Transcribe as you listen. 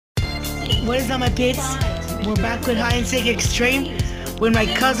What is up, my pits? We're back with Hide and Seek Extreme with my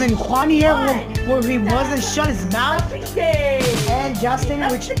cousin Juan here, where he wasn't shut his mouth, and Justin,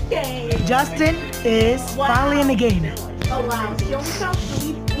 Justin is finally in the game. Oh wow, she only found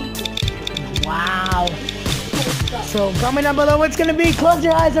 3 people. Wow. So comment down below what's gonna be. Close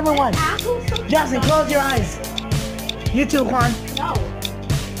your eyes, everyone. Justin, close your eyes. You too, Juan. No.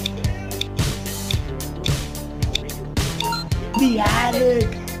 The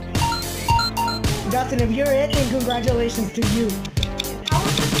attic. Justin, if you're it, then congratulations to you.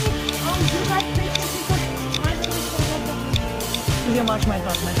 You can watch my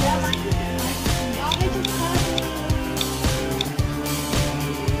thoughts, my thoughts.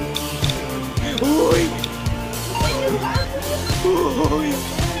 Oi! Oi!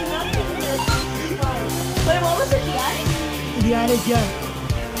 Wait, what was it, the attic? The attic, yeah.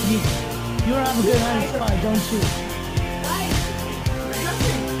 You don't have a good hiding spot, don't you?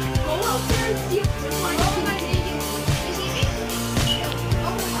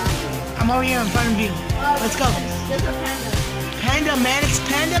 I'm over here in front of you. Let's go. There's a panda. Panda man, it's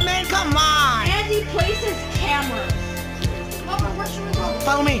Panda man, come on! And he places cameras. Mama, where should we go?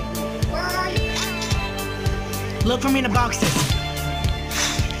 Follow me. Where are you? Look for me in the boxes.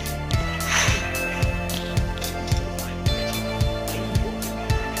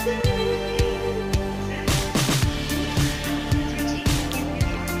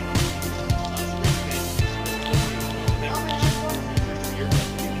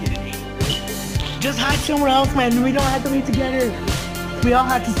 Just hide somewhere else, man. We don't have to be together. We all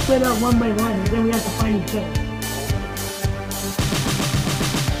have to split up one by one, and then we have to find each other.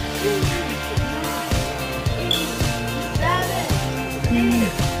 7,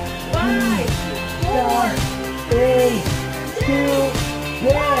 5, 4, 3, 2,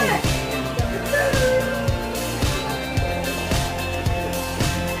 1.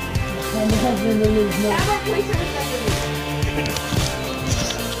 And the husband will lose no. have our place in a second.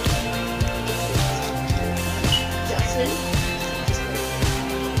 Justin?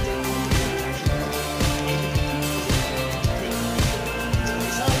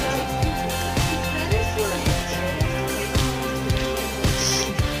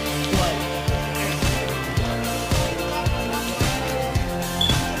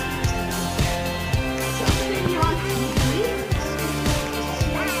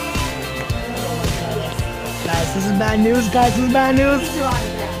 Guys, this is bad news, guys. This is bad news.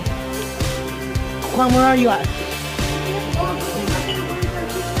 Juan, where are you at?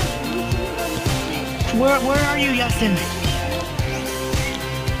 Where are you, Justin?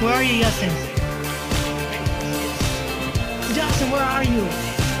 Where are you, Justin? Justin, where are you?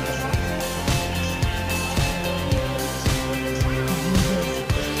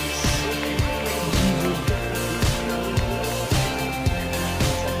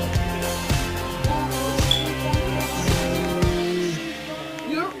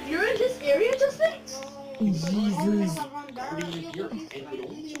 You're in this area, Justin? Jesus.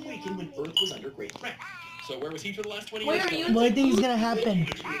 When Earth was under great threat. So where was he for the last 20 Where years? are you? What do you think is gonna happen?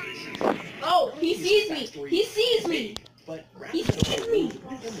 Oh, he sees me. He sees me. He sees me.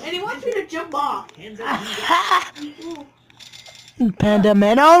 And he wants me to jump off. Panda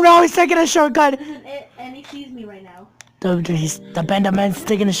man. Oh no, he's taking a shortcut. And he sees me right now. The Panda man's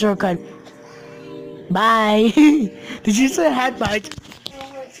taking a shortcut. Bye. Did you say hat bite?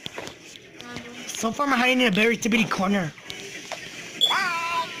 So far, I'm hiding in a very tippity corner.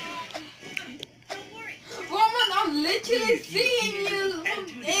 Roman, I'm literally seeing you.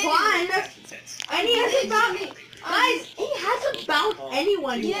 Juan, and he hasn't found me. Guys, he hasn't found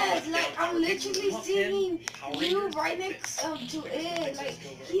anyone. Yes, like I'm literally seeing you right next to it. Like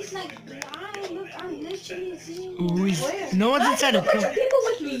he's like blind. Look, I'm literally seeing you. Where? No one's inside a There's car. people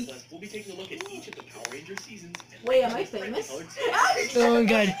with me. We'll be taking a look at each of the Power Ranger seasons. Wait, am I famous? Oh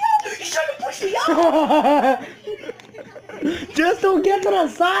god. He's trying to push me up. Just don't get to the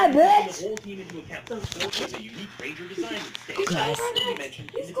side, bitch. The whole team into account. There's a unique Ranger design stage. Guys, You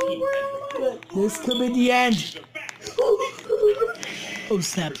mentioned in He's the going team. where am I? this could be the end. Oh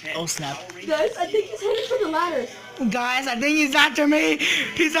snap, oh snap. Guys, I think he's heading for the ladders. Guys, I think he's after me.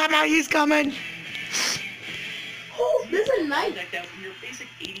 He's on now, he's coming. Oh, there's a knife. Decked out in your basic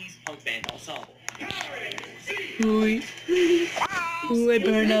 80s punk band ensemble. Ooh, ooh, I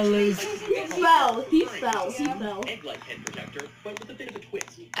better not lose. He fell. He fell. He fell. Egg-like head projector, but with a bit of a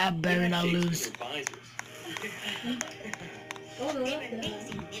twist. I better not lose. Visors. Oh, no, not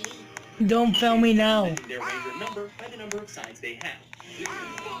that. Don't fail me now. Their Ranger number by the number of sides they have.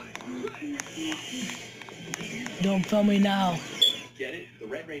 Don't fail me now. Get it? The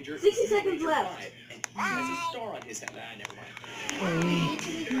Red Ranger. 60 seconds left. And he has a star on his head. Never mind. Ooh.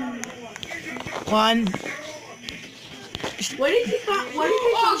 Juan. What did you find? What did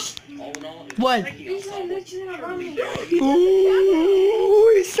you find? All in all, What? He's like literally around me.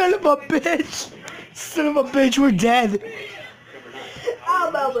 Ooh, son of a bitch. Son of a bitch, we're dead.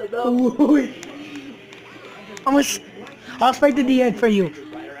 Oh, no. Ooh. I'll spike the D-head for you.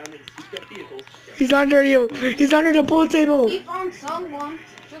 ride around in souped-up vehicles. He's under you. He's under the pool table. He found someone.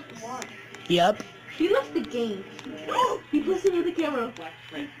 Just one. Yep. He left the game. He pushed it with the camera.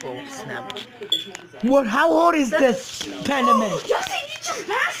 Oh, snap. What? How old is this pandemic? Justin, he just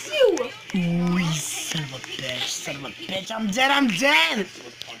passed you. Ooh, you son of a bitch. Son of a bitch. I'm dead. I'm dead.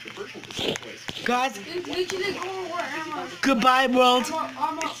 Controversial to say choice. Guys, It's literally going where am I? goodbye, world.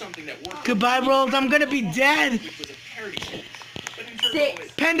 I'm a, It's something that worked. Goodbye, world. I'm gonna be dead. Which was a parody piece. But in certain 6,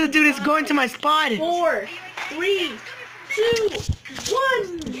 ways, Panda dude is going to my spot. 4, 3, 2, 1.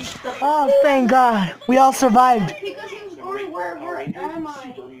 Oh, thank God. We all survived. because he was going where am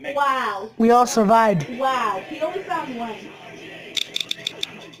I? super mega. Wow. We all survived. Wow. He only found one.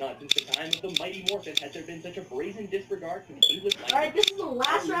 Not since the time of the Mighty Morphin has there been such a brazen disregard for the English language. Alright, this is the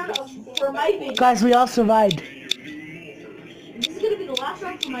last round for my video. Guys, we all survived. This is gonna be the last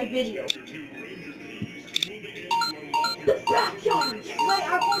round for my video. The backyard. Wait,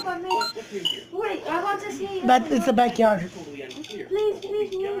 I want my mate. What's new here? Wait, I want to see. But it's a backyard. Totally unclear. Please,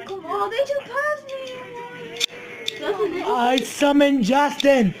 move. Come on. Oh, they just passed me. Justin, this I summoned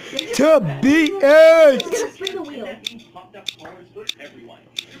Justin to be it. is gonna spin the wheel. Popped up cars for everyone.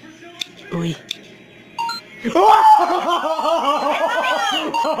 Ooh.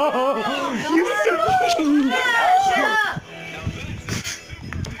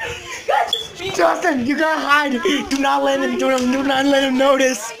 Justin, you gotta hide. Do not let him. Do not let him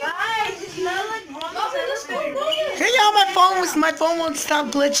notice. Guys, it's not like Roblox. Hey, y'all, my phone won't stop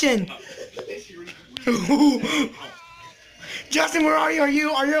glitching. Justin, where are you? Are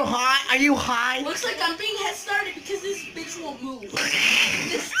you high? Are you high? Looks like I'm being head started because this bitch won't move.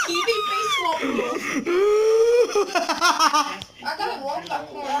 This TV face won't move. I got a Roblox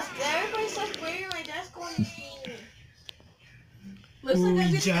corner. Everybody's like, where my desk on the screen? Looks like I'm Ooh,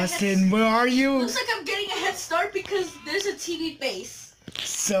 getting Justin, where are you? Looks like I'm getting a head start because there's a TV face.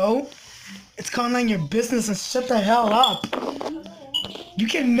 So, it's calling on your business and shut the hell up. You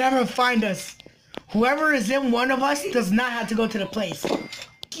can never find us. Whoever is in one of us does not have to go to the place.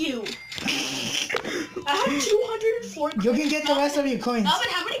 You. I have 204. You can get the rest of your coins. Melvin,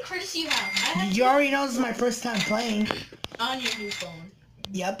 how many credits do you have? I have You already know this is my first time playing. on your new phone.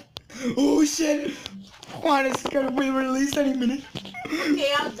 Yep. Oh shit! Juan is gonna be released any minute.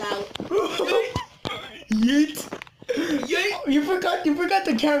 Okay, I'm out. Yeet. You forgot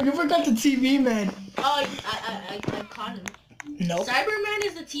the camera. You forgot the TV, man. Oh, I caught him. Nope. Cyberman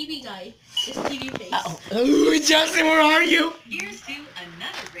is the TV guy. This TV face. Oh, Justin, where are you? Here's to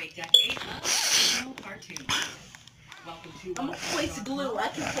another great decade of original cartoons. Welcome to I'm gonna place glue. I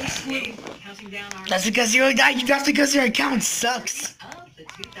can place glue. counting down our That's because your account sucks. of the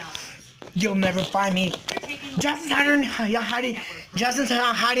 2000s. You'll never find me. Justin's hiding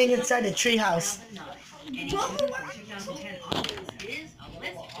inside the treehouse. 2009. Any season from 2010 onwards is a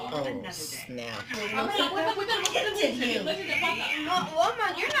list for another day. Snap.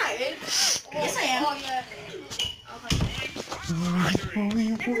 Woman, you're not in. Yes, I am. Oh, yeah.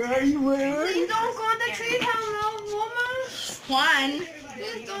 Where are you? Please don't go in the tree town, no, woman. One.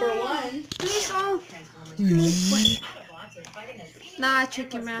 Please don't. For one. Please don't. Lots of fighting and Nah,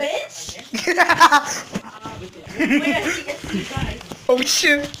 chicken man. Bitch. Wait, I see you guys. Oh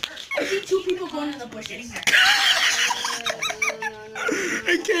shit! I see two people going in the bushes.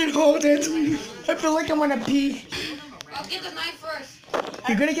 I can't hold it. I feel like I'm gonna pee. I'll get the knife first.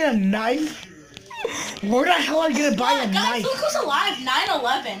 You're gonna get a knife? Where the hell are you gonna buy a Guys, knife? look who's alive.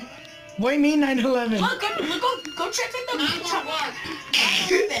 9/11. What do you mean 9/11? Look, go check in the 9/11.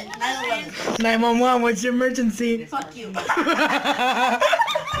 9/11. 911, what's your emergency? Fuck you.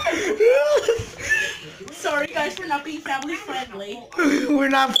 Sorry guys for not being family friendly. We're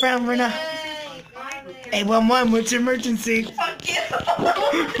not friends, we're not. Hey, finally. 811, what's your emergency? Fuck you. No, go at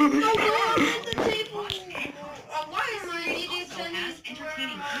the table. Why am I eating also has entertaining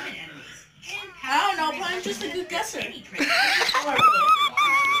human enemies. I don't know, but I'm just a good guesser. Please don't go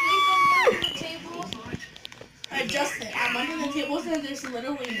to the table. Justin, I'm under the tables and there's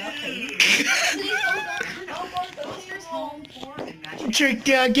literally nothing. Please don't go to the Foster's table. home for imaginary Tricked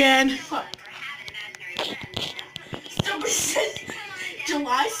you again. Fuck. Somebody said,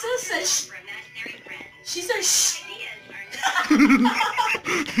 Jalisa says, she says, shh.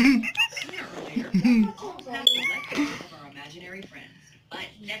 of our imaginary friends. But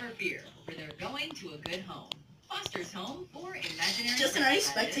never fear, for they're going to a good home. Foster's home for imaginary Justin, are you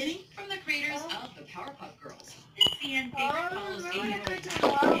friends. spectating? From the creators of Powerpuff Girls. This CN favorite follows 8-year-old Max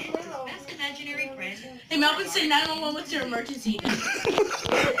and his best imaginary friend. Hey, Melvin, say 911 what's your emergency.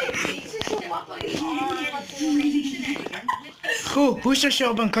 Who should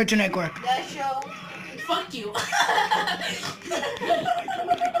show up on Cartoon Network? That show. Fuck you.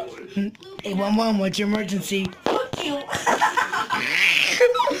 Hey, 111, what's your emergency? Fuck you.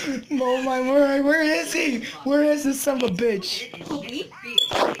 Oh my word, where is he? Where is this son of a bitch?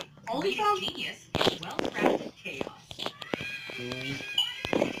 Only from Genius and well-crafted chaos.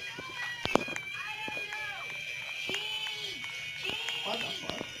 What the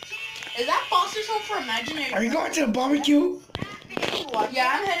fuck? Is that Foster's Home for Imaginary? Are you going to the barbecue?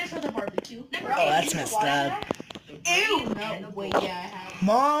 Yeah, I'm headed for the barbecue. Oh, that's messed up. Ew. No, wait, yeah, I have.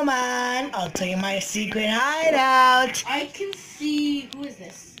 Moment, I'll tell you my secret hideout. I can see. Who is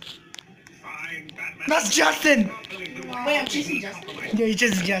this? That's Justin. Wait, I'm chasing Justin. Yeah, you're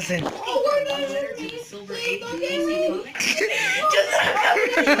just Justin. Oh, we're not Silver Age DC Comics.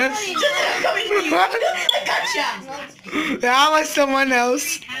 Justin, I'm coming for you. I gotcha. That was someone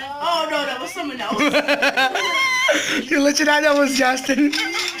else. Oh, no, that was someone else. You legit thought that was Justin.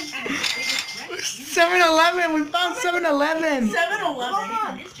 7-Eleven, we found 7-Eleven. 7-Eleven.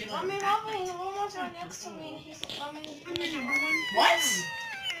 Mommy, Momo's right next to me. He's coming. What?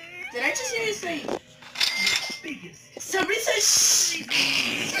 Did I just hear you say? Somebody said shh.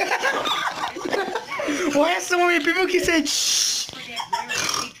 Why are so many people keep saying shh?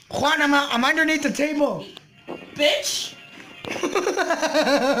 Juan, I'm underneath the table. Bitch.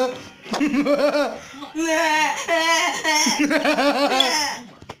 Yeah.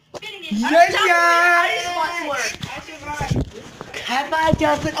 Work. Have I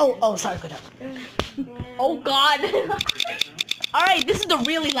Justin? Oh, sorry, good up. Oh God. All right, this is the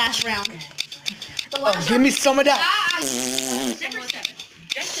really last round. The Oh, last give me some of that. December 7th.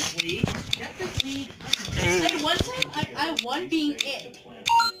 Justice League. And one time I won being it.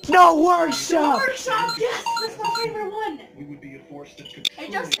 No workshop. Workshop, yes, that's my favorite one. Hey,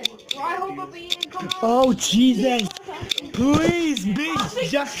 Justin. I hope I'll be in. Come on. Oh Jesus! Please be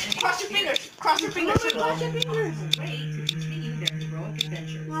just. Cross your fingers. Cross your fingers. Cross your fingers. Way to continue their heroic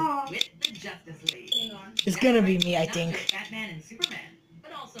adventures Oh. with the Justice League. Hang on. It's gonna be me, I Not think. just Batman and Superman,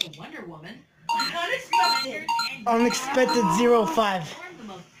 but also Wonder Woman. Unexpected. Unexpected 05. Form the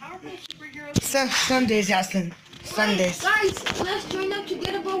most powerful superheroes. Sundays, Justin. Sundays. Guys, let's join up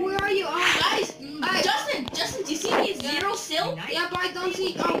together. But where are you? Guys. Justin, do you see me? Zero still? Yeah, but I don't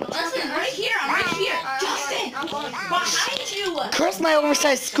see. Justin, right here. I'm right here. Justin, I'm going. behind you. Curse my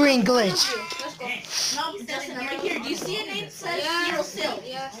oversized screen glitch. Let's go. No, Justin, I'm right here. Do you see a name that says Yeah. Zero still?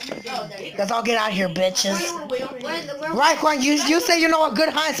 Yes. Oh, there you go. Let's all get out here, bitches. Where? Right, Juan, you say you know a good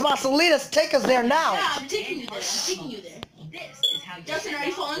hiding spot, so lead us, take us there now. Yeah, I'm taking you there. I'm taking you there. This is how Justin, are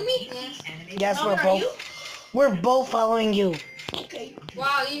you following me? Animated Yes, Melvin, we're are you? both. We're both following you. Okay.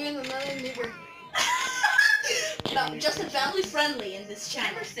 Wow, even another nigger. No, Justin, family friendly in this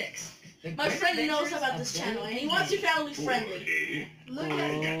channel. Number 6. The My Great friend knows Adventures about of this Billy channel, and he and wants you Mandy. family friendly. Look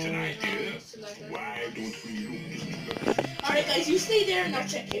Alright, guys, you stay there and I'll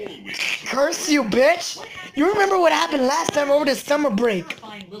check it. Curse you, bitch. You remember what happened last time over the summer break?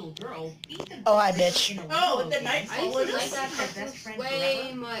 Terrifying little girl beat the Oh, hi, beast bitch. in a Oh, world the night I used followed to like us. that Their best cartoon friend way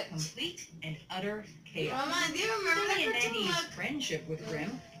forever. much. Complete and utter chaos. Mama, do you remember Billy and that cartoon? Mandy's friendship with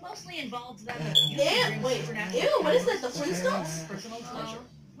Grimm mostly involves that of Damn, Grimm's wait, supernatural ew, what is that, the powers Flintstones? for personal pleasure.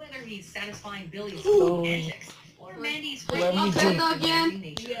 Whether he's satisfying Billy's Ooh. antics or Mandy's Let me friendship do- with Again. Mandy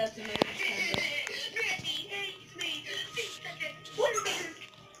nature. Yeah, it's another channel.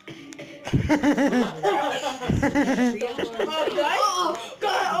 Oh, guys?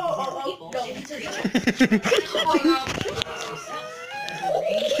 God, oh, no, he took it.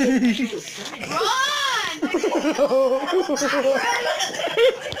 Run!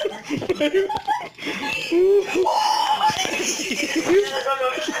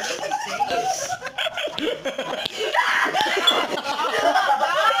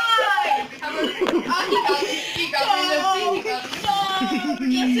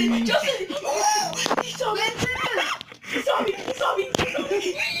 Justin, Justin! He saw me! He saw me! He saw me! He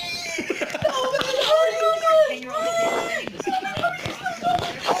saw me!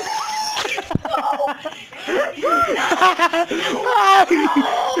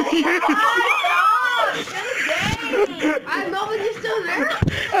 I'm Melvin, you still there?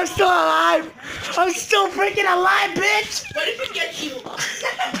 I'm still alive. I'm still freaking alive, bitch. What if it gets you?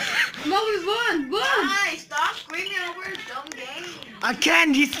 Melvin, run! Guys, stop screaming over a dumb game. I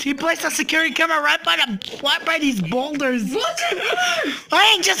can. He placed a security camera right by these boulders.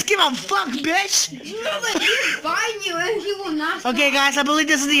 I ain't just give a fuck, bitch. No, but he's buying you and he will not stop. Okay, guys, I believe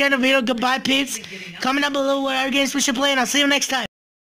this is the end of the video. Goodbye, peeps. Comment down below what other games we should play, and I'll see you next time.